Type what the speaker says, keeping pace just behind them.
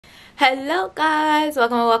Hello guys,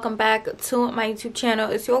 welcome back to my YouTube channel.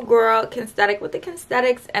 It's your girl Kensthetic with the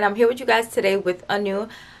Kensthetics, and I'm here with you guys today with a new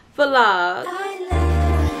vlog.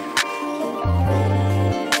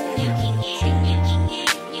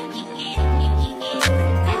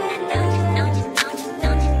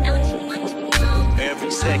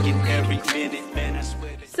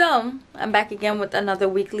 So I'm back again with another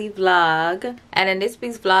weekly vlog, and in this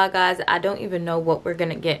week's vlog, guys, I don't even know what we're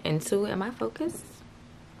gonna get into. Am I focused?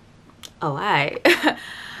 Oh, alright.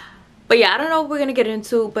 But yeah, I don't know what we're gonna get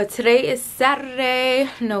into, but today is Saturday,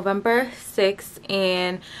 November 6th,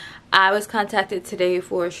 and I was contacted today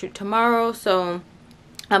for a shoot tomorrow, so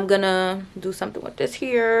I'm gonna do something with this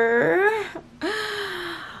here.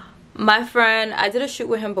 My friend, I did a shoot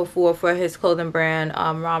with him before for his clothing brand,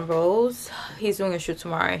 Ron Rose. He's doing a shoot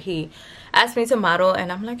tomorrow. He asked me to model,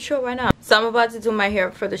 and I'm like, sure, why not? So I'm about to do my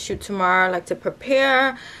hair for the shoot tomorrow, like to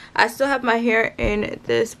prepare. I still have my hair in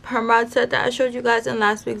this perm rod set that I showed you guys in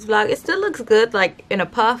last week's vlog. It still looks good, like in a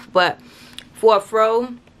puff, but for a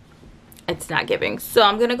fro, it's not giving. So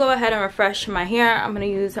I'm gonna go ahead and refresh my hair. I'm gonna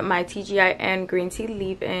use my TGIN green tea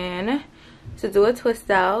leave-in to do a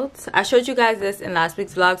twist out. I showed you guys this in last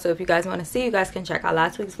week's vlog, so if you guys want to see, you guys can check out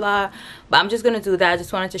last week's vlog, but I'm just gonna do that. I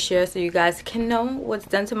just wanted to share so you guys can know what's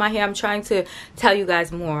done to my hair. I'm trying to tell you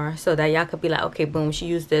guys more so that y'all could be like, okay, boom, she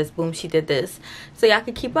used this, boom, she did this, so y'all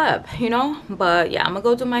could keep up, you know. But yeah, I'm gonna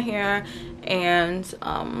go do my hair, and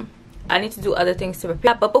I need to do other things to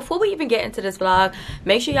prepare. But before we even get into this vlog,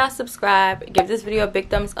 make sure y'all subscribe, give this video a big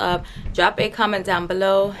thumbs up, drop a comment down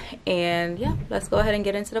below, and yeah, let's go ahead and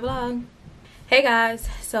get into the vlog. Hey guys,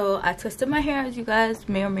 so I twisted my hair, as you guys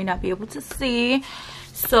may or may not be able to see.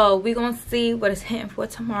 So we're gonna see what it's hitting for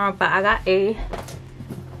tomorrow. But I got a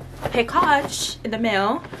package in the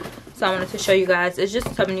mail, so I wanted to show you guys. It's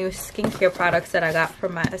just some new skincare products that I got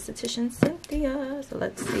from my esthetician Cynthia. So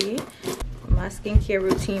let's see. My skincare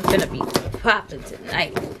routine gonna be popping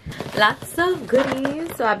tonight. Lots of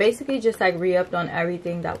goodies. So I basically just like re-upped on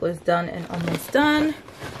everything that was done and almost done.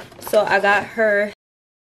 So I got her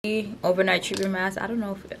overnight treatment mask. I don't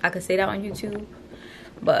know if I could say that on YouTube,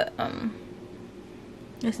 but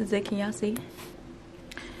this is it. Can y'all see?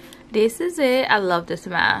 This is it. I love this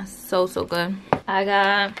mask. So good. I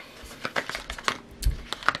got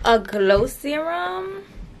a glow serum.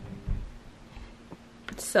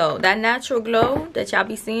 So that natural glow that y'all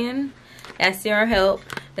be seeing, that serum help.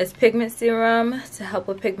 There's pigment serum to help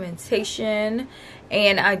with pigmentation,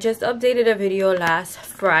 and I just updated a video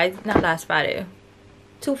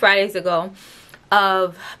two Fridays ago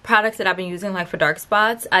of products that I've been using like for dark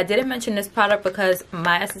spots. I didn't mention this product because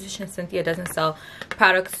my esthetician Cynthia doesn't sell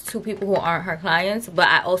products to people who aren't her clients, but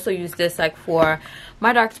I also use this like for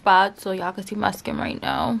my dark spots, so y'all can see my skin right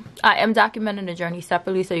now. I am documenting the journey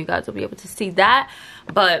separately, so you guys will be able to see that.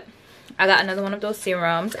 But I got another one of those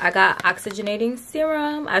serums. I got oxygenating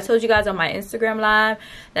serum. I told you guys on my Instagram live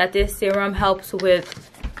that this serum helps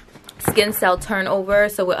with skin cell turnover.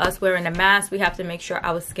 So with us wearing a mask, we have to make sure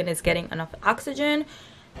our skin is getting enough oxygen,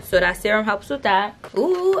 so that serum helps with that.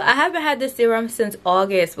 Ooh, I haven't had this serum since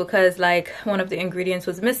August because like one of the ingredients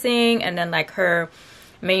was missing, and then like her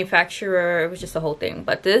manufacturer, it was just a whole thing.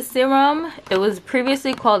 But this serum, it was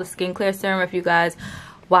previously called the Skin Clear serum if you guys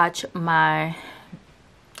watch my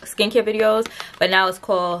skincare videos, but now it's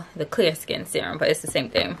called the Clear Skin serum, but it's the same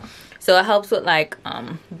thing. So it helps with like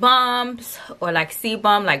bumps or like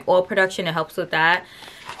sebum, like oil production. It helps with that.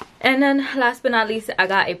 And then last but not least, I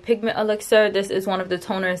got a pigment elixir. This is one of the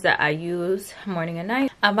toners that I use morning and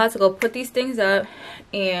night. I'm about to go put these things up,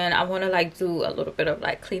 and I want to like do a little bit of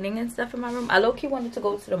like cleaning and stuff in my room. I low-key wanted to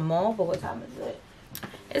go to the mall, but what time is it?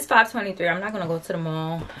 It's 5:23. I'm not gonna go to the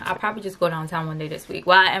mall. I'll probably just go downtown one day this week.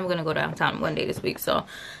 Well, I am gonna go downtown one day this week, so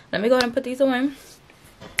let me go ahead and put these away,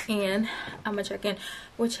 and I'm gonna check in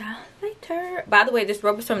with y'all later. By the way, this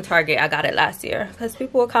rub is from Target. I got it last year because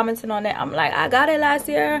people were commenting on it. I'm like, I got it last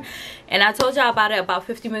year, and I told y'all about it about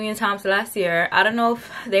 50 million times last year. I don't know if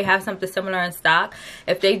they have something similar in stock.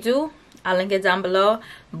 If they do, I'll link it down below.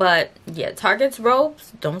 But yeah, Target's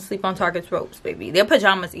robes, don't sleep on Target's robes, baby. Their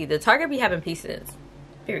pajamas either. Target be having pieces,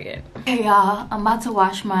 period. Hey y'all, I'm about to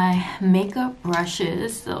wash my makeup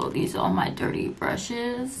brushes. So these are all my dirty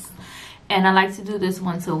brushes, and I like to do this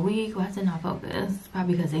once a week. Why is it not focus?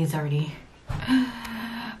 Probably because they dirty.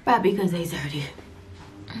 Probably because they dirty.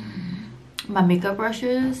 My makeup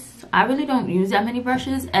brushes, I really don't use that many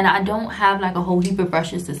brushes, and I don't have like a whole heap of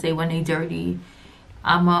brushes to say when they dirty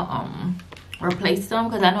I'ma replace them,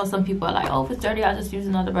 because I know some people are like, oh, if it's dirty I'll just use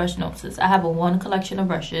another brush. No, sis, I have one collection of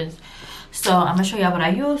brushes. So I'm gonna show y'all what I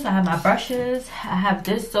use. I have my brushes, I have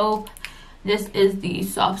this soap. This is the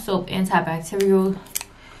soft soap antibacterial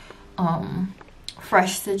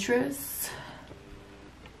fresh citrus.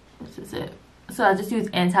 This is it. So I just use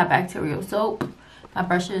antibacterial soap, my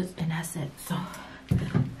brushes, and that's it. So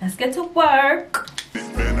let's get to work.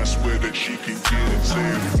 And I swear that she can get it. Say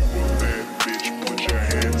if you a bad bitch, put your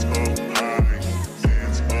hands up high.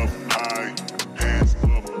 Hands up high. Hands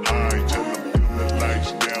up high. Tell them turn the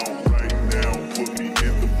lights down right now. Put me in the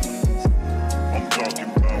mood. I'm talking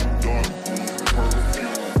about dark room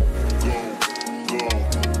perfume. Go.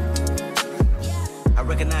 I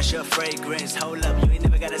recognize your fragrance. Hold up, you ain't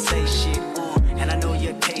never gotta say shit. And I know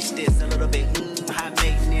your taste is a little bit high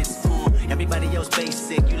maintenance. Everybody else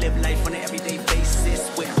basic. You live life on an everyday basis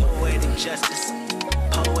with poetic justice.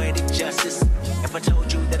 Poetic justice. If I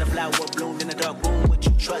told you that a flower bloomed in a dark room, would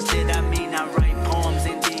you trust it? I mean, I write poems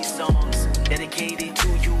in these songs dedicated to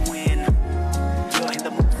you when you're in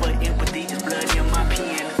the mood for empathy. It's blood in my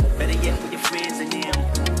pen. Better yet, with your friends and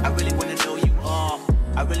them. I really wanna know you all.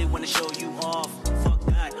 I really wanna show you off. Fuck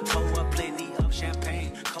God, pour up plenty of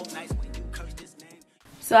champagne. Cold nights when you curse this name.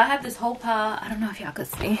 So I have this whole pile. I don't know if y'all could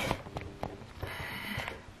see.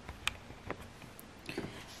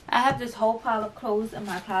 I have this whole pile of clothes in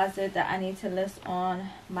my closet that I need to list on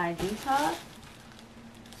my Depop.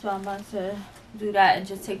 So I'm about to do that and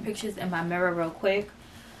just take pictures in my mirror real quick,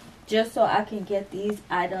 just so I can get these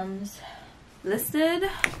items listed.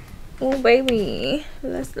 Oh baby,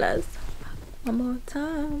 let's one more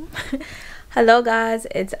time. Hello guys,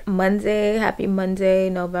 it's Monday. Happy Monday,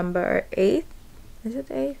 November 8th. Is it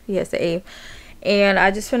the 8th? Yes, the 8th. And I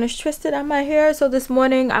just finished twisting out my hair. So this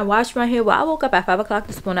morning I washed my hair. Well, I woke up at 5 o'clock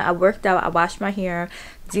this morning. I worked out, I washed my hair,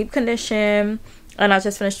 deep condition, and I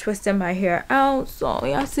just finished twisting my hair out. So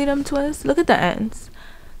y'all see them twists? Look at the ends.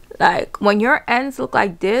 Like when your ends look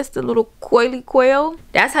like this, the little coily coil,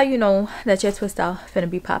 that's how you know that your twist out finna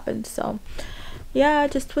be popping. So yeah, I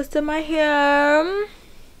just twisted my hair.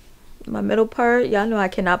 My middle part, y'all know I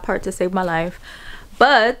cannot part to save my life.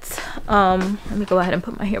 But let me go ahead and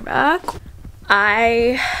put my hair back.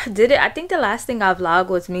 I did it. I think the last thing I vlogged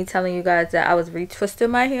was me telling you guys that I was retwisting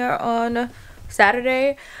my hair on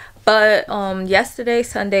Saturday. But yesterday,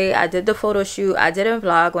 Sunday, I did the photo shoot. I didn't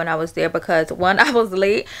vlog when I was there because 1, I was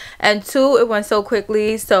late, and 2, it went so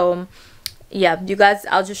quickly. So yeah, you guys,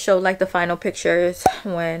 I'll just show like the final pictures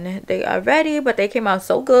when they are ready. But they came out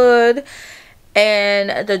so good.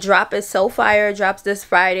 And the drop is so fire. It drops this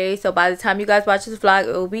Friday, so by the time you guys watch this vlog,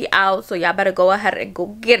 it will be out. So y'all better go ahead and go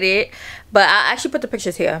get it. But I actually put the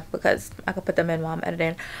pictures here because I could put them in while I'm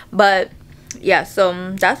editing. But yeah,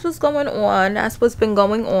 so that's what's going on. That's what's been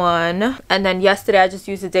going on. And then yesterday I just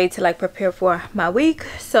used the day to like prepare for my week.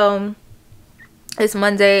 So it's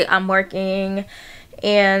Monday, I'm working,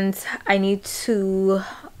 and I need to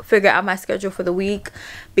figure out my schedule for the week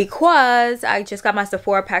because I just got my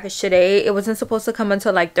Sephora package today. It wasn't supposed to come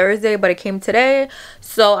until like Thursday, but it came today.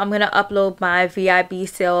 So I'm gonna upload my VIB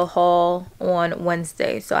sale haul on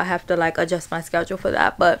Wednesday, so I have to like adjust my schedule for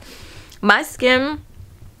that. But my skin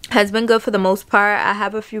has been good for the most part. I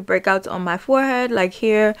have a few breakouts on my forehead, like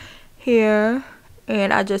here, and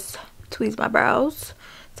I just tweezed my brows,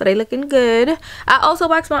 so they looking good. I also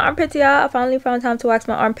waxed my armpits, y'all. I finally found time to wax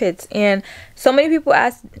my armpits, and so many people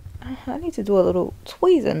ask, I need to do a little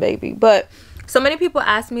tweezing, baby. But so many people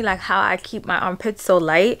ask me like how I keep my armpits so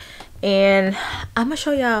light, and I'm gonna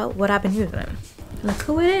show y'all what I've been using. Look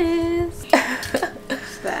who it is.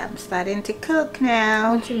 I'm starting to cook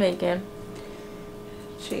now. What you making?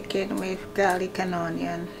 Chicken with garlic and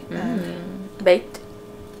onion. Baked?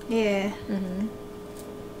 Yeah.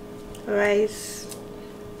 Rice.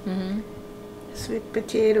 Sweet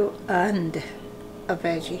potato and a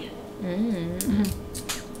veggie.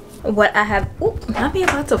 What I have, might be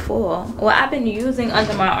about to fall. What I've been using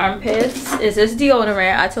under my armpits is this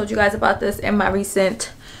deodorant. I told you guys about this in my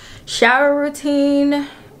recent shower routine.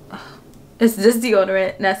 It's this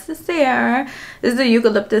deodorant, Necessaire. This is the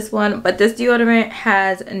eucalyptus one, but this deodorant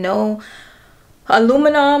has no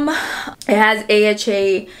aluminum. It has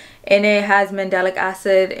AHA, and it has mandelic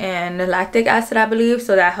acid and lactic acid, I believe.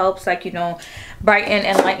 So that helps, like, you know, brighten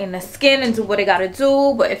and lighten the skin and do what it gotta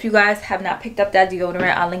do. But if you guys have not picked up that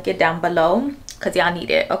deodorant, I'll link it down below because y'all need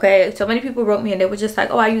it. Okay, so many people wrote me and they were just like,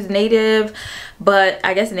 oh, I use Native, but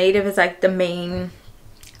I guess Native is like the main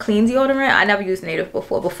clean deodorant. I never used Native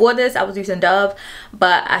before this. I was using Dove,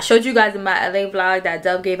 but I showed you guys in my LA vlog that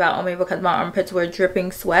Dove gave out on me because my armpits were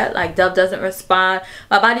dripping sweat. Like, Dove doesn't respond,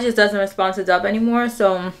 my body just doesn't respond to Dove anymore,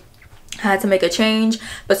 so I had to make a change.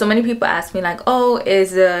 But so many people ask me like, oh,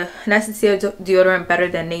 is the Necessaire deodorant better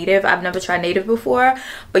than Native? I've never tried Native before,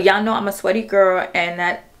 but y'all know I'm a sweaty girl, and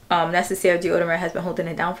that Necessaire deodorant has been holding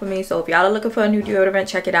it down for me. So if y'all are looking for a new deodorant,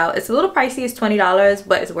 check it out. It's a little pricey, it's $20,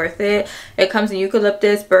 but it's worth it. It comes in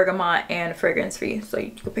eucalyptus, bergamot, and fragrance free, so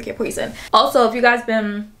you can pick your poison. Also, if you guys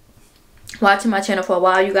been watching my channel for a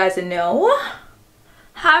while, you guys know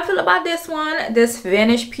how I feel about this one. This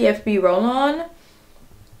Vanish PFB roll-on.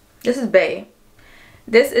 This is bae.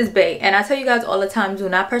 This is bae, and I tell you guys all the time, do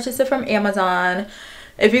not purchase it from Amazon.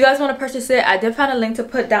 If you guys want to purchase it, I did find a link to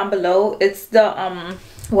put down below. It's the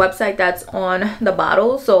website that's on the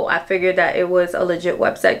bottle, so I figured that it was a legit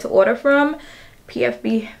website to order from.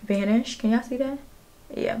 PFB Vanish, can y'all see that?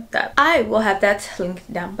 Yeah, that. I will have that link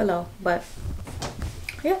down below, but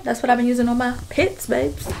yeah, that's what I've been using on my pits,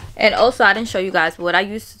 babes. And also, I didn't show you guys, but what I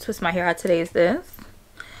used to twist my hair out today is this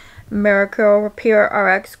Miracle Repair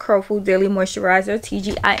RX Curl Food Daily Moisturizer,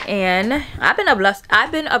 TGIN.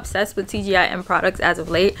 I've been obsessed with TGIN products as of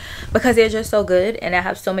late because they're just so good, and I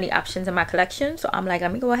have so many options in my collection. So I'm like,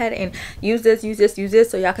 let me go ahead and use this,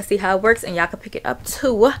 so y'all can see how it works and y'all can pick it up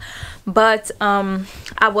too. But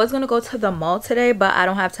I was gonna go to the mall today, but I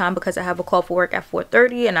don't have time because I have a call for work at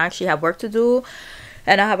 4:30, and I actually have work to do,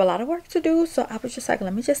 and I have a lot of work to do. So I was just like,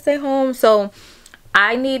 let me just stay home. So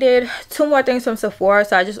I needed 2 more things from Sephora,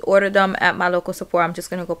 so I just ordered them at my local Sephora. I'm just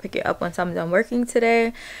gonna go pick it up once I'm done working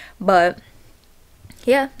today. But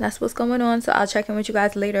yeah, that's what's going on. So I'll check in with you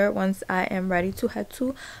guys later once I am ready to head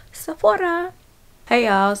to Sephora. Hey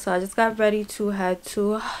y'all, so I just got ready to head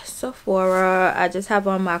to Sephora. I just have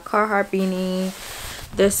on my Carhartt beanie,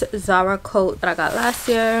 this Zara coat that I got last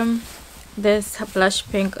year, this blush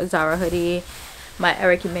pink Zara hoodie, my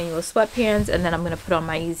Eric Emanuel sweatpants, and then I'm gonna put on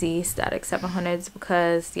my Yeezy Static 700s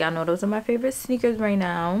because y'all know those are my favorite sneakers right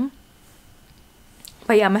now.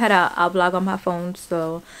 But yeah, I'm gonna head out. I'll vlog on my phone,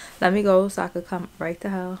 so let me go so I could come right the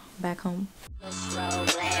hell back home.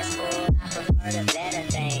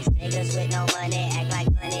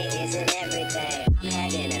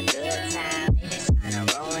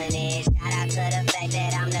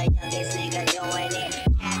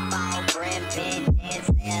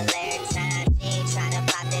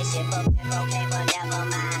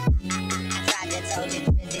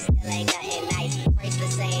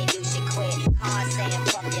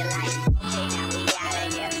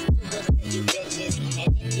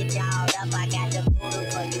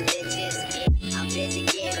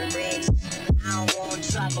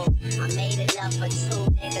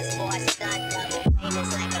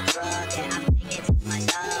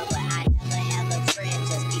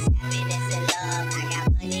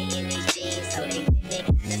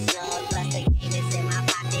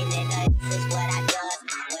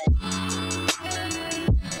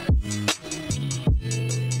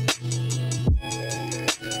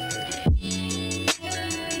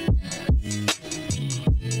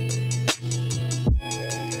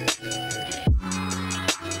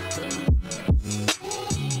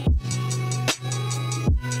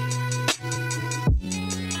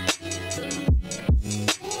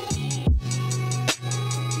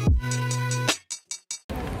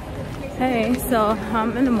 Hey, so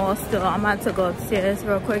I'm in the mall still. I'm about to go upstairs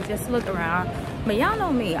real quick just to look around. But y'all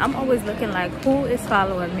know me, I'm always looking like who is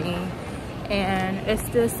following me. And it's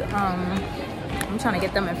this, I'm trying to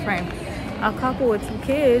get them in frame. A couple with 2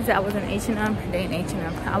 kids. I was in H&M, they in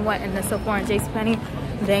H&M. I went in the Sephora and JCPenney,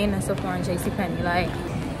 they in the Sephora and JCPenney. Like,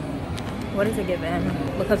 what is it giving?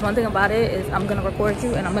 Because one thing about it is I'm gonna record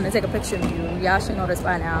you and I'm gonna take a picture of you. Y'all should know this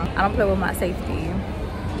by now. I don't play with my safety.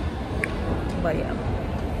 But yeah,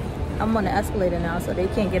 I'm on the escalator now, so they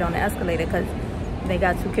can't get on the escalator because they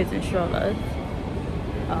got 2 kids in strollers.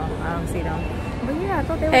 Oh, I don't see them. But yeah, I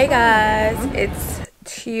thought they were Hey guys, it's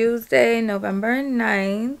Tuesday, November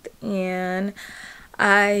 9th, and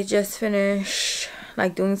I just finished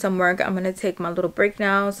like doing some work. I'm gonna take my little break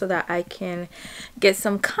now so that I can get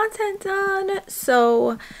some content done.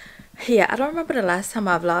 So yeah, I don't remember the last time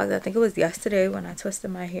I vlogged. I think it was yesterday when I twisted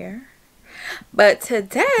my hair. But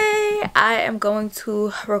today I am going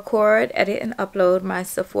to record, edit, and upload my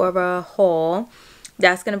Sephora haul.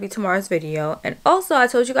 That's gonna be tomorrow's video. And also, I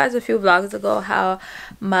told you guys a few vlogs ago how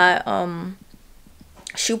my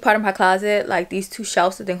shoe part of my closet, like these 2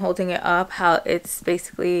 shelves that thing holding it up, how it's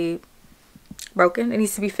basically broken. It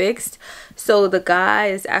needs to be fixed. So the guy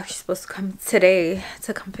is actually supposed to come today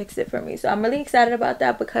to come fix it for me. So I'm really excited about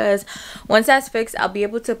that because once that's fixed, I'll be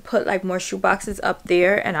able to put like more shoe boxes up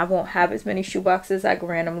there, and I won't have as many shoe boxes like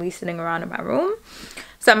randomly sitting around in my room.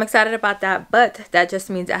 So I'm excited about that, but that just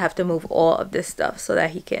means I have to move all of this stuff so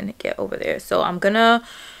that he can get over there. So I'm gonna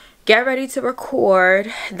get ready to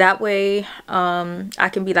record. That way I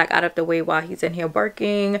can be like out of the way while he's in here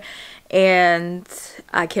working, and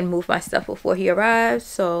I can move my stuff before he arrives.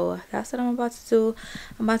 So that's what I'm about to do.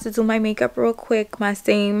 I'm about to do my makeup real quick, my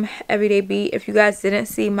same everyday beat. If you guys didn't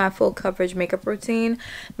see my full coverage makeup routine,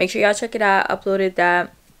 make sure y'all check it out. I uploaded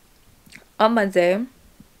that on Monday.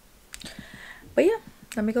 But yeah,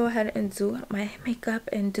 let me go ahead and do my makeup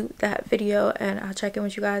and do that video, and I'll check in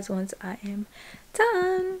with you guys once I am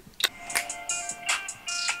done.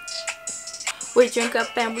 We drink up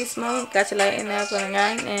and we smoke. Got your light in there, putting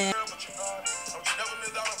right in.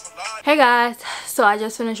 Hey guys, so I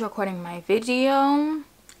just finished recording my video.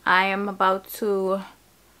 I am about to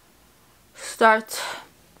start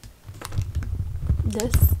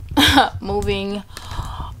this moving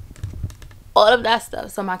all of that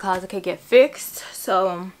stuff so my closet can get fixed.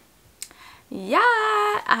 So yeah,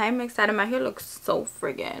 I'm excited. My hair looks so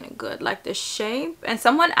friggin' good, like the shape. And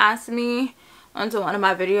someone asked me onto one of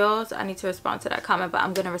my videos, I need to respond to that comment, but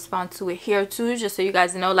I'm gonna respond to it here too, just so you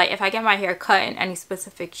guys know, like if I get my hair cut in any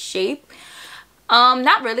specific shape.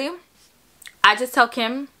 Not really. I just tell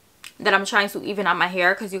Kim that I'm trying to even out my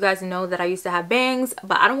hair, because you guys know that I used to have bangs,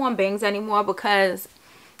 but I don't want bangs anymore because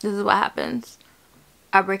this is what happens.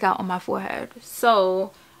 I break out on my forehead.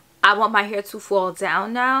 So I want my hair to fall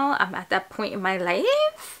down now. I'm at that point in my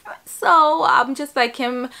life. So I'm just like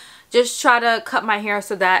him, just try to cut my hair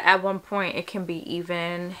so that at one point it can be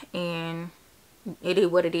even, and it is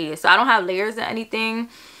what it is. So I don't have layers or anything.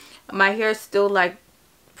 My hair still like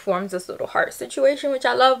forms this little heart situation, which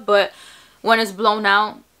I love, but when it's blown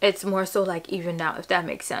out, it's more so like evened out, if that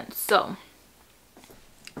makes sense. So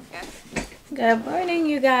good morning,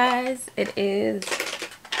 you guys. It is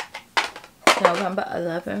November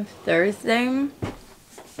 11th, Thursday,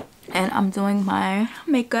 and I'm doing my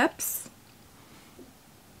makeups.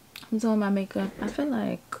 I feel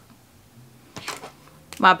like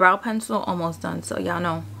my brow pencil almost done, so y'all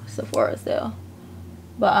know Sephora sale.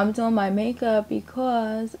 But I'm doing my makeup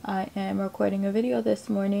because I am recording a video this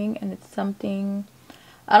morning, and it's something,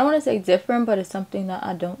 I don't want to say different, but it's something that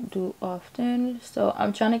I don't do often. So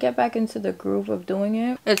I'm trying to get back into the groove of doing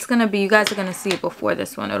it. It's gonna be, you guys are gonna see it before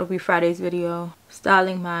this one. It'll be Friday's video.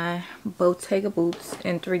 Styling my Bottega boots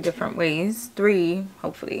in 3 different ways. 3,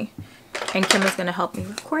 hopefully. And Kim is gonna help me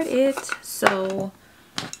record it. So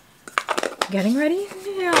getting ready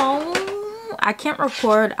now. I can't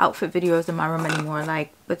record outfit videos in my room anymore.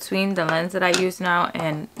 Like between the lens that I use now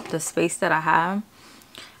and the space that I have,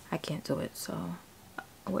 I can't do it. So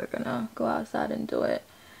we're gonna go outside and do it.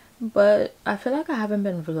 But I feel like I haven't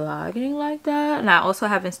been vlogging like that, and I also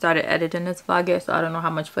haven't started editing this vlog yet, so I don't know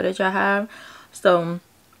how much footage I have. So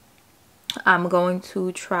I'm going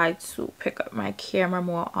to try to pick up my camera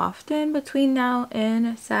more often between now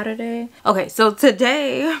and Saturday. Okay, so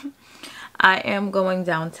today I am going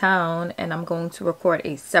downtown and I'm going to record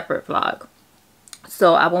a separate vlog.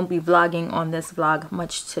 So I won't be vlogging on this vlog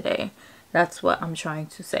much today. That's what I'm trying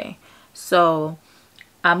to say. So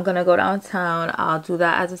I'm gonna go downtown. I'll do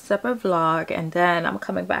that as a separate vlog, and then I'm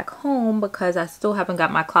coming back home because I still haven't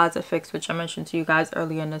got my closet fixed, which I mentioned to you guys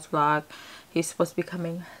earlier in this vlog. He's supposed to be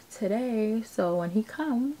coming today, so when he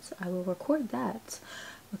comes I will record that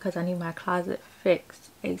because I need my closet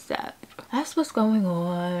fixed ASAP. That's what's going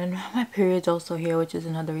on. My period's also here, which is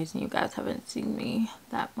another reason you guys haven't seen me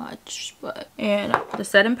that much. But and the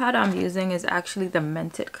setting powder I'm using is actually the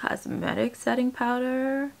Mented Cosmetics setting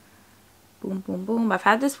powder. Boom, boom, boom. I've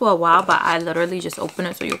had this for a while, but I literally just opened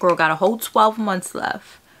it. So your girl got a whole 12 months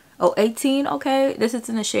left. Oh, 18. Okay, this is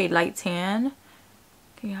in the shade light tan.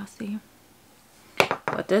 Can y'all see?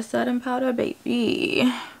 But this setting powder,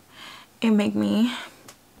 baby, it make me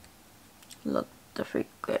look the freak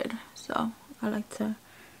good. So I like to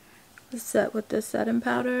set with this setting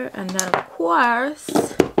powder, and then of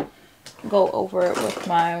course go over it with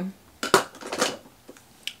my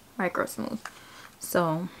micro smooth.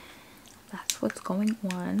 So that's what's going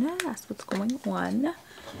on. That's what's going on.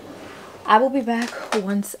 I will be back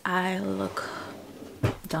once I look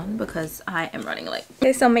done because I am running late.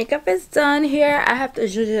 Okay, so makeup is done here. I have to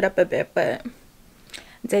zhuzh it up a bit, but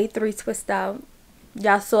day 3 twist out.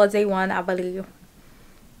 Y'all saw day 1, I believe.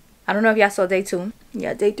 I don't know if y'all saw day 2.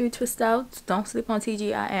 Yeah, day 3 twist out. Don't sleep on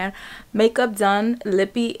TGIN. Makeup done.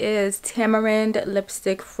 Lippy is Tamarind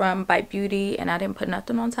lipstick from Bite Beauty, and I didn't put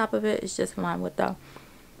nothing on top of it. It's just in line with the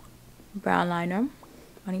brown liner.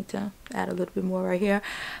 I need to add a little bit more right here.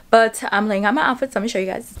 But I'm laying out my outfits. Let me show you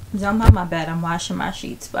guys. I'm on my bed. I'm washing my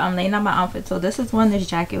sheets, but I'm laying out my outfit. So this is one, this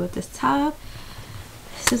jacket with this top.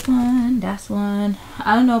 This is one. That's one.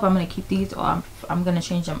 I don't know if I'm gonna keep these or I'm gonna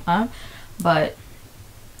change them up, but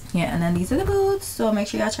Yeah, and then these are the boots, so make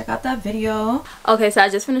sure y'all check out that video. Okay, so I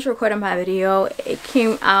just finished recording my video. It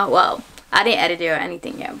came out, well, I didn't edit it or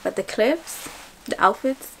anything yet, but the clips, the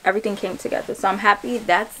outfits, everything came together, so I'm happy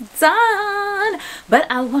that's done.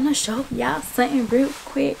 But I want to show y'all something real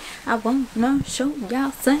quick. I want to show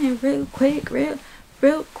y'all something real quick, real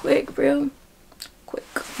quick.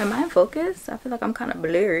 Am I in focus? I feel like I'm kind of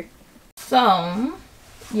blurry. So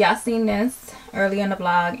y'all seen this earlier in the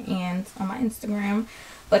vlog and on my Instagram,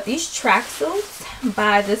 but these tracksuits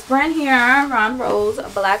by this brand here, Ron Rose,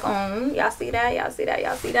 black owned. Y'all see that? Y'all see that?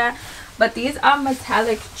 Y'all see that? But these are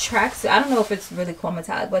metallic tracksuits. I don't know if it's really called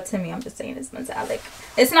metallic, but to me, I'm just saying it's metallic.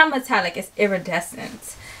 It's not metallic, it's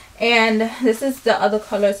iridescent. And this is the other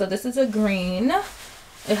color. So this is a green.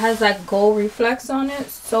 It has like gold reflex on it.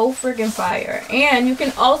 So freaking fire. And you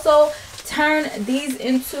can also turn these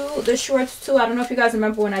into the shorts too. I don't know if you guys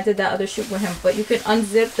remember when I did that other shoot with him, but you can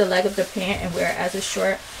unzip the leg of the pant and wear it as a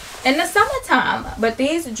short in the summertime. But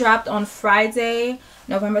these dropped on Friday,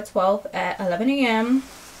 November 12th at 11 a.m.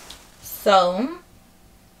 So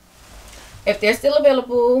if they're still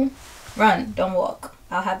available, run, don't walk.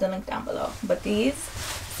 I'll have the link down below. But these,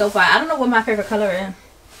 so far, I don't know what my favorite color is.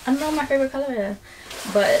 I don't know what my favorite color is,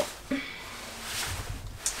 but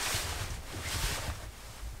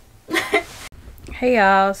hey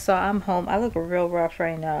y'all, so I'm home. I look real rough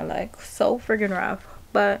right now, like so freaking rough.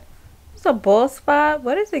 But it's a bald spot.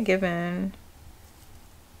 What is it giving?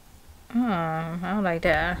 I don't like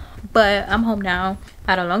that. But I'm home now.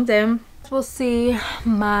 I had a long day. We'll see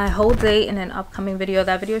my whole day in an upcoming video.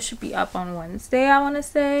 That video should be up on Wednesday, I want to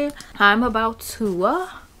say. I'm about to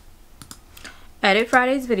edit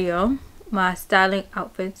Friday's video, my styling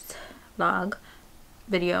outfits vlog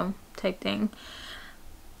video type thing.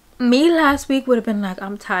 Me last week would have been like,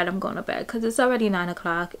 I'm tired, I'm going to bed, because it's already 9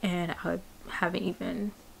 o'clock and I haven't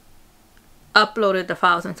even uploaded the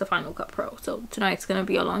files into Final Cut Pro. So tonight's gonna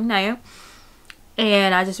be a long night,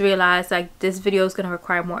 and I just realized like this video is gonna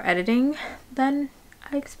require more editing than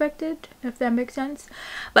I expected, if that makes sense.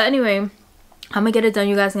 But anyway, I'm gonna get it done.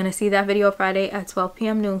 You guys are gonna see that video Friday at 12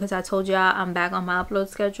 p.m. noon, because I told y'all I'm back on my upload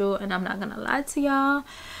schedule, and I'm not gonna lie to y'all.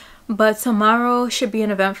 But tomorrow should be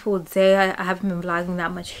an eventful day. I haven't been vlogging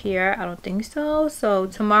that much here, I don't think so. So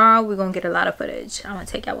tomorrow we're gonna get a lot of footage. I'm gonna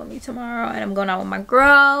take y'all with me tomorrow, and I'm going out with my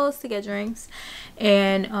girls to get drinks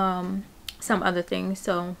and some other things.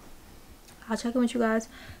 So I'll check in with you guys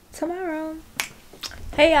tomorrow.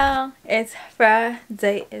 Hey y'all, it's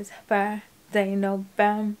Friday. It's Friday,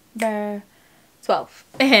 November 12th,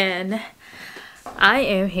 and I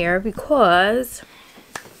am here because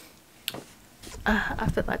I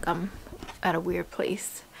feel like I'm at a weird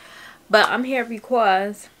place, but I'm here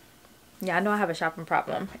because, yeah, I know I have a shopping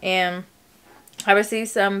problem, and I received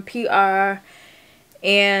some PR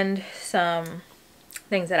and some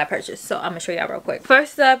things that I purchased, so I'm gonna show y'all real quick.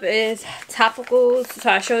 First up is topicals. So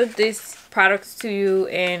I showed these products to you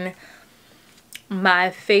in my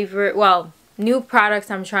favorite, well, new products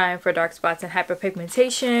I'm trying for dark spots and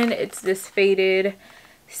hyperpigmentation. It's this faded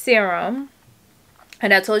serum.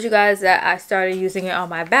 And I told you guys that I started using it on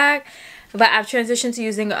my back, but I've transitioned to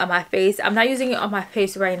using it on my face. I'm not using it on my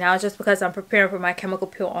face right now just because I'm preparing for my chemical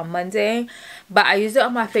peel on Monday. But I used it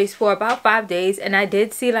on my face for about 5 days, and I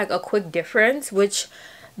did see like a quick difference, which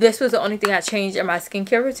this was the only thing I changed in my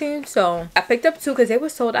skincare routine. So I picked up 2 because they were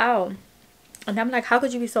sold out. And I'm like, how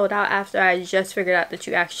could you be sold out after I just figured out that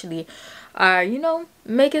you actually are, you know,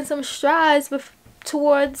 making some strides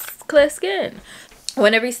towards clear skin.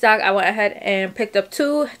 When it restocked, I went ahead and picked up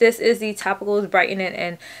 2. This is the Topicals Brightening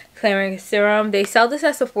and Clearing Serum. They sell this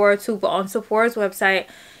at Sephora too, but on Sephora's website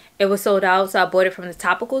it was sold out, so I bought it from the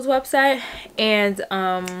Topicals website. And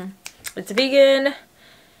it's vegan,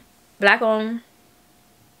 black owned,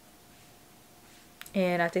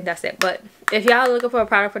 and I think that's it. But if y'all are looking for a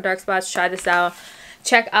product for dark spots, try this out.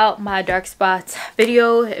 Check out my dark spots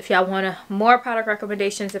video if y'all want more product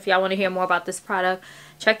recommendations. If y'all want to hear more about this product,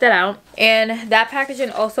 check that out. And that packaging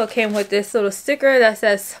also came with this little sticker that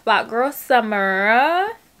says Spot Girl Summer.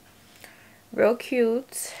 Real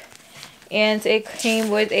cute. And it came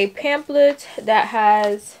with a pamphlet that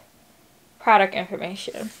has product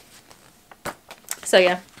information. So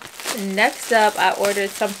yeah. Next up, I ordered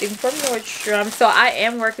something from Nordstrom. So I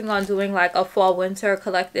am working on doing like a fall winter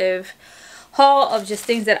collective haul of just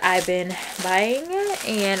things that I've been buying,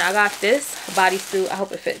 and I got this bodysuit. I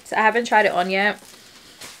hope it fits. I haven't tried it on yet,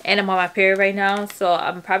 and I'm on my period right now, so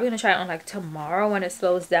I'm probably gonna try it on like tomorrow when it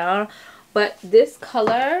slows down. But this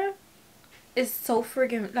color is so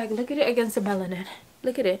friggin', like, look at it against the melanin.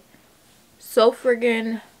 Look at it, so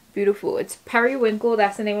friggin' beautiful. It's Periwinkle,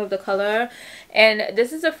 that's the name of the color. And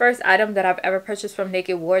this is the first item that I've ever purchased from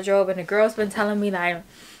Naked Wardrobe, and the girl's been telling me like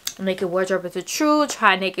Naked Wardrobe is a true,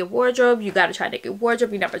 try Naked Wardrobe, you gotta try Naked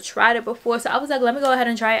Wardrobe, you never tried it before. So I was like, let me go ahead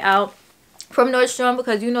and try it out from Nordstrom,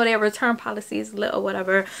 because you know their return policy is lit or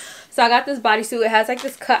whatever. So I got this bodysuit. It has like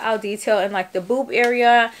this cutout detail in like the boob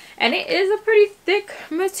area, and it is a pretty thick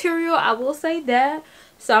material, I will say that.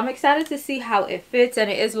 So I'm excited to see how it fits,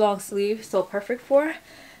 and it is long sleeve, so perfect for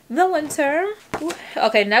the winter.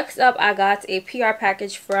 Okay, next up I got a PR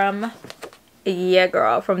package from, yeah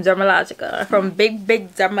girl, from Dermalogica, from big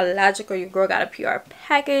Dermalogica. Your girl got a PR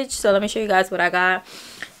package. So let me show you guys what I got.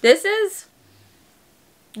 This is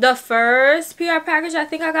the first PR package I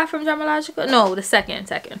think I got from Dermalogica. No, the second.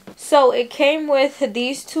 So it came with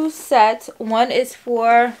these two sets. One is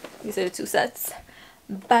for, these are the two sets,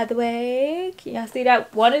 by the way, can y'all see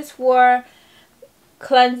that? One is for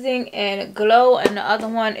cleansing and glow, and the other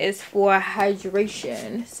one is for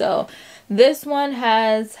hydration. So this one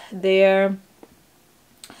has their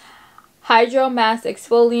Hydro Mask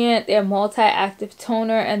Exfoliant, their multi-active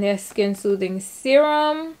toner, and their skin soothing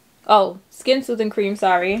serum. Oh, skin soothing cream,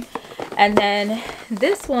 sorry. And then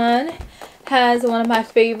this one has one of my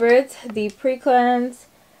favorites, the pre-cleanse,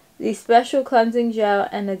 the special cleansing gel,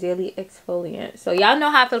 and the daily exfoliant. So y'all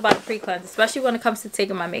know how I feel about the pre-cleanse, especially when it comes to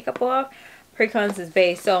taking my makeup off. Pre-cleanse is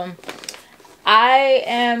base. So I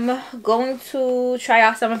am going to try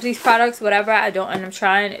out some of these products. Whatever I don't end up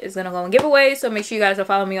trying is gonna go in giveaways, so make sure you guys are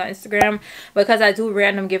following me on Instagram, because I do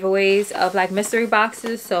random giveaways of like mystery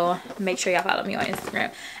boxes. So make sure y'all follow me on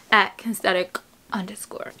Instagram at Kensthetic_.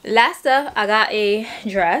 Last up, I got a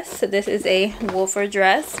dress. So this is a Wolfer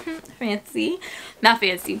dress. Fancy, not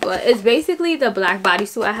fancy, but it's basically the black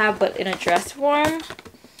bodysuit I have, but in a dress form.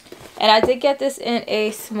 And I did get this in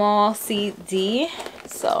a small CD.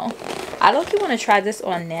 So I low-key want to try this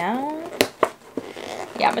on now.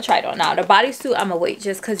 Yeah, I'm gonna try it on now. The bodysuit I'm gonna wait,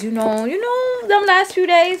 just because you know them last few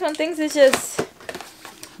days when things is just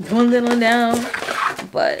dwindling down.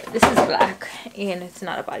 But this is black and it's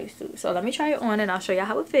not a bodysuit, so let me try it on and I'll show you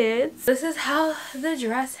how it fits. This is how the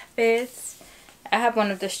dress fits. I have one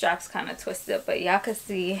of the straps kind of twisted, but y'all can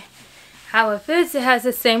see how it fits. It has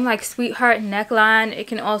the same like sweetheart neckline. It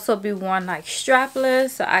can also be worn like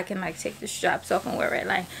strapless, so I can like take the straps off and wear it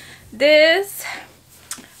like this,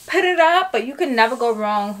 put it up. But you can never go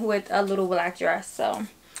wrong with a little black dress, so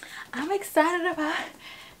I'm excited about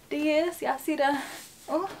this. Y'all see the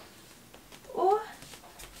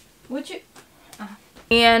would you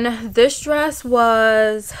and this dress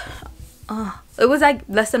was it was like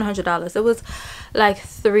less than $100. It was like it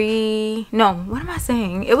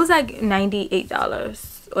was like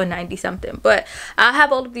 $98 or 90 something. But I'll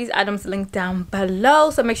have all of these items linked down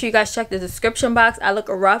below, so make sure you guys check the description box. I look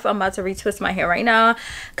rough. I'm about to retwist my hair right now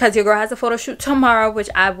because your girl has a photo shoot tomorrow, which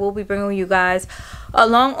I will be bringing you guys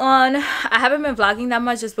along on. I haven't been vlogging that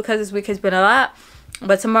much just because this week has been a lot,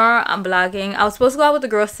 but tomorrow I'm vlogging. I was supposed to go out with the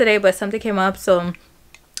girls today, but something came up, so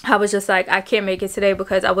I was just like, I can't make it today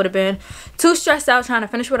because I would have been too stressed out trying to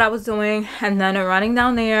finish what I was doing and then running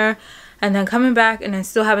down there and then coming back and then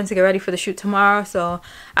still having to get ready for the shoot tomorrow. So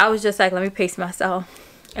I was just like, let me pace myself,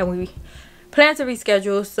 and we plan to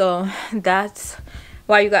reschedule. So that's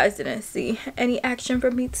why you guys didn't see any action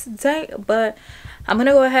from me today. But I'm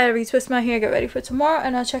gonna go ahead and retwist my hair, get ready for tomorrow,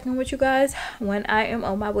 and I'll check in with you guys when I am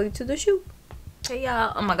on my way to the shoot. Hey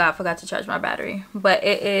y'all, oh my god, I forgot to charge my battery. But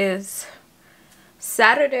it is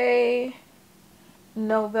Saturday,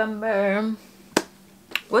 November,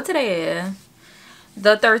 what today is?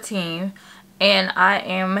 The 13th, and I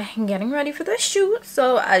am getting ready for the shoot.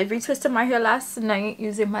 So I retwisted my hair last night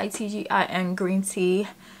using my TGIN green tea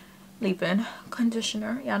leave-in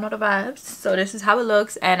conditioner. Y'all know the vibes. So this is how it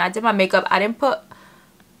looks, and I did my makeup. I didn't put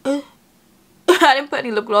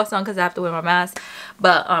any lip gloss on because I have to wear my mask,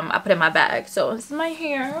 but I put it in my bag. So this is my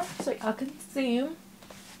hair, so y'all can see.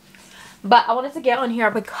 But I wanted to get on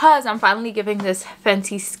here because I'm finally giving this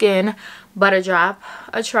Fenty Skin Butter Drop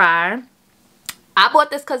a try. I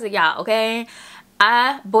bought this because of y'all, okay?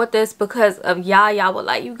 I bought this because of y'all. Y'all were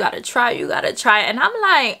like, you gotta try, and I'm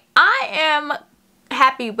like, I am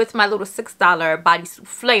happy with my little $6 body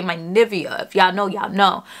souffle, my Nivea. If y'all know, y'all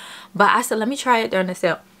know. But I said, let me try it during the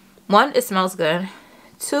sale. One, it smells good.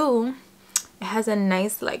 Two, it has a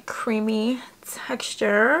nice like creamy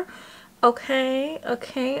texture. Okay.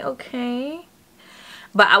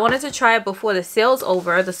 But I wanted to try it before the sale's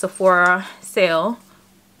over, the Sephora sale,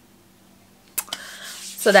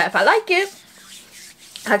 so that if I like it,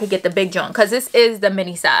 I could get the big joint, because this is the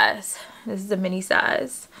mini size. This is the mini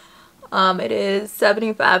size. It is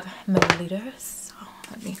 75 milliliters. So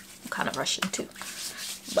I'm kind of rushing too.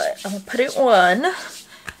 but I'm gonna put it on,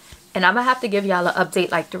 and I'm gonna have to give y'all an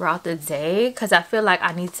update like throughout the day, because I feel like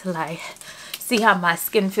I need to like see how my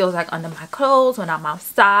skin feels like under my clothes when I'm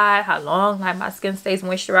outside, how long like my skin stays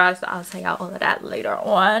moisturized. So I'll tell y'all all of that later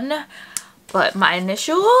on. But my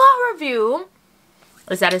initial review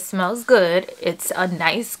is that it smells good. It's a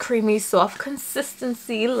nice creamy soft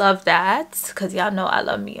consistency. Love that, because y'all know I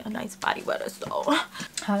love me a nice body butter. So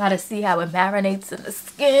I gotta see how it marinates in the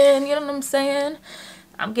skin, you know what I'm saying?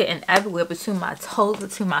 I'm getting everywhere, between my toes,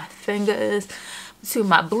 between my fingers, between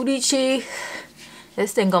my booty cheek.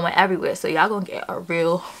 This thing going everywhere, so y'all gonna get a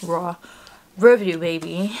real raw review,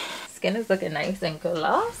 baby. Skin is looking nice and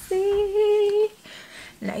glossy.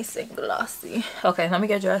 Nice and glossy. Okay, let me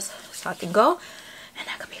get dressed so I can go and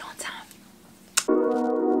I can be on time.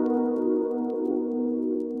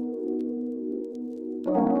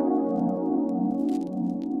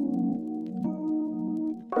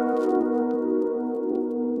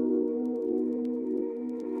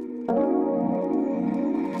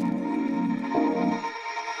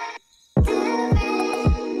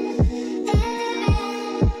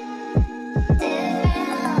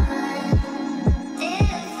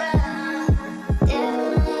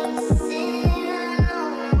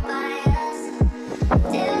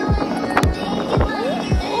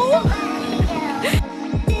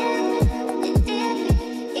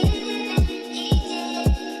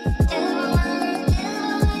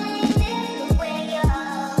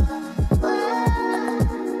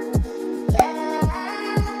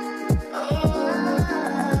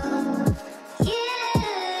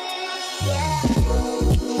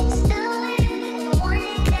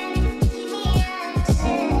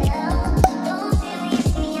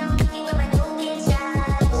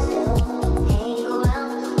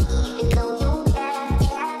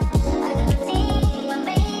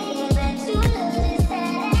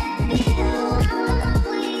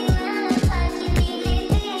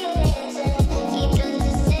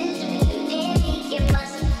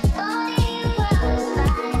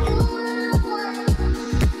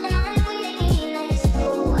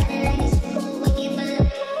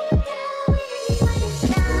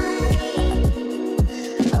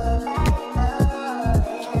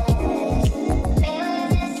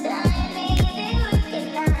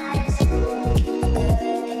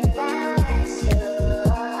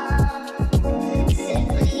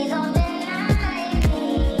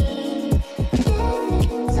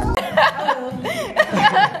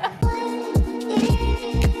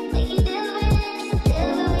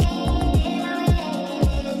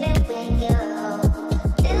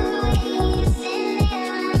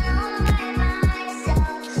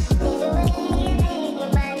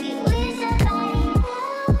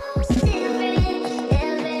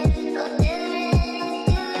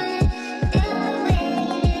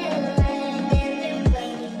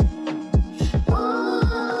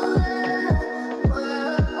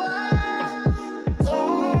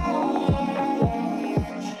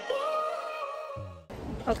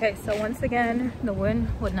 Okay, so once again, the wind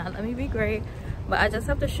would not let me be great, but I just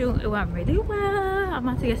have to shoot. It went really well. I'm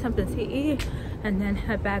about to get something to eat and then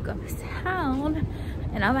head back uptown,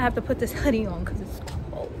 and I'm gonna have to put this hoodie on because it's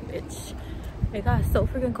cold, bitch. It got so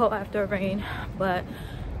freaking cold after rain, but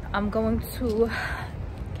I'm going to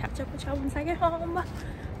catch up with y'all once I get home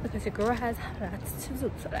because your girl has lots to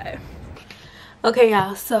do today. Okay,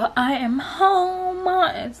 y'all, so I am home.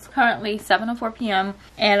 It's currently 7:04 p.m.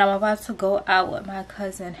 and I'm about to go out with my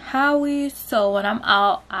cousin Howie. So when I'm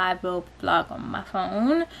out, I will vlog on my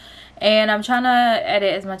phone, and I'm trying to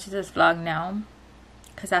edit as much of this vlog now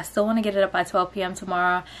because I still want to get it up by 12 p.m.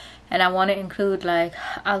 tomorrow, and I want to include like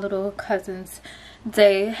our little cousin's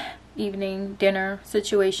day, evening dinner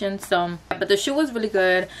situation. So but the shoot was really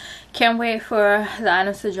good. Can't wait for the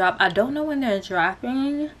items to drop. I don't know when they're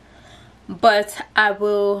dropping, but I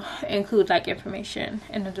will include like information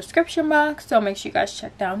in the description box, so make sure you guys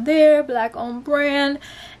check down there. Black owned brand,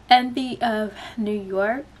 Envy of New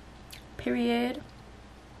York, period.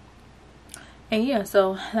 And yeah,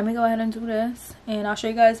 so let me go ahead and do this, and I'll show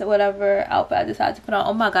you guys whatever outfit I decided to put on.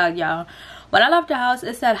 Oh my god, y'all, when I left the house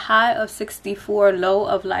it said high of 64, low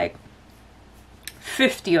of like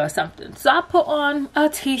 50 or something. So I put on a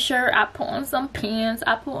t-shirt, I put on some pants,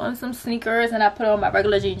 I put on some sneakers, and I put on my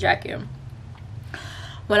regular jean jacket.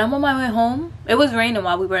 When I'm on my way home, it was raining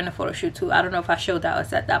while we were in the photo shoot too. I don't know if I showed that or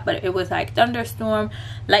said that, but it was like thunderstorm,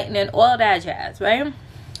 lightning, all that jazz, right?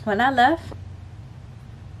 When I left,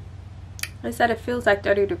 they said it feels like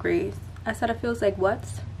 30 degrees. I said it feels like what?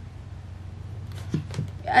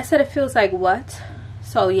 I said it feels like what?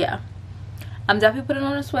 So yeah, I'm definitely putting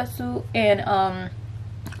on a sweatsuit and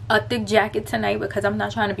a thick jacket tonight because I'm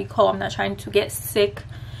not trying to be cold. I'm not trying to get sick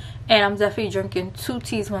And I'm definitely drinking 2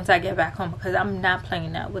 teas once I get back home because I'm not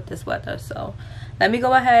playing that with this weather. So let me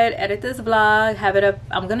go ahead, edit this vlog, have it up.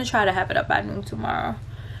 I'm gonna try to have it up by noon tomorrow.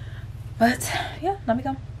 But yeah, let me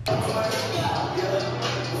go.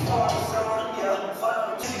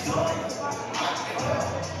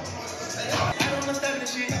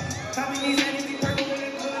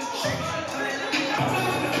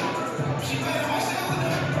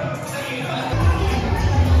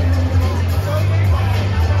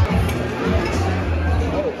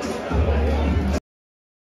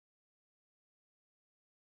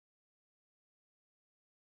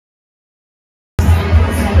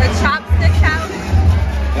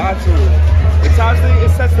 Got to. It's obviously, it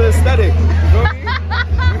sets the aesthetic. You feel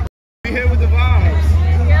me? We here with the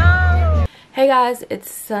vibes. Yo. Hey guys, it's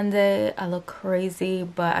Sunday. I look crazy,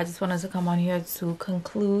 but I just wanted to come on here to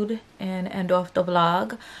conclude and end off the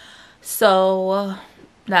vlog. So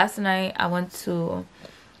last night I went to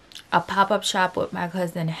a pop-up shop with my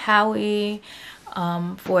cousin Howie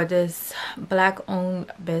for this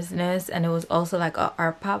black-owned business, and it was also like an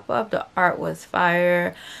art pop-up. The art was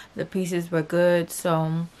fire, the pieces were good,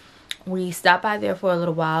 so we stopped by there for a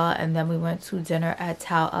little while, and then we went to dinner at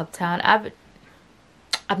Tao Uptown.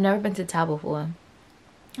 I've never been to Tao before,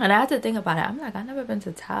 and I had to think about it. I'm like, I've never been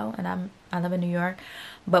to Tao, and I live in New York,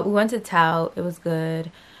 but we went to Tao. It was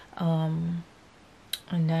good. And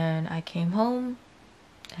then I came home,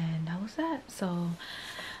 and that was that. So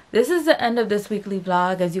this is the end of this weekly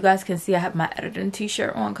vlog. As you guys can see, I have my editing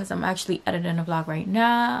t-shirt on because I'm actually editing a vlog right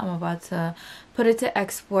now. I'm about to put it to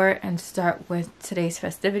export and start with today's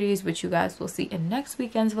festivities, which you guys will see in next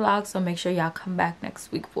weekend's vlog. So make sure y'all come back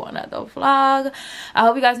next week for another vlog. I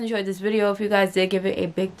hope you guys enjoyed this video. If you guys did, give it a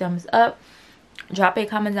big thumbs up. Drop a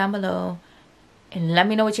comment down below and let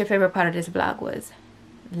me know what your favorite part of this vlog was.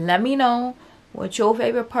 Let me know what your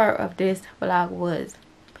favorite part of this vlog was.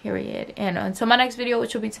 Period. And until my next video,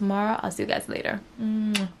 which will be tomorrow, I'll see you guys later.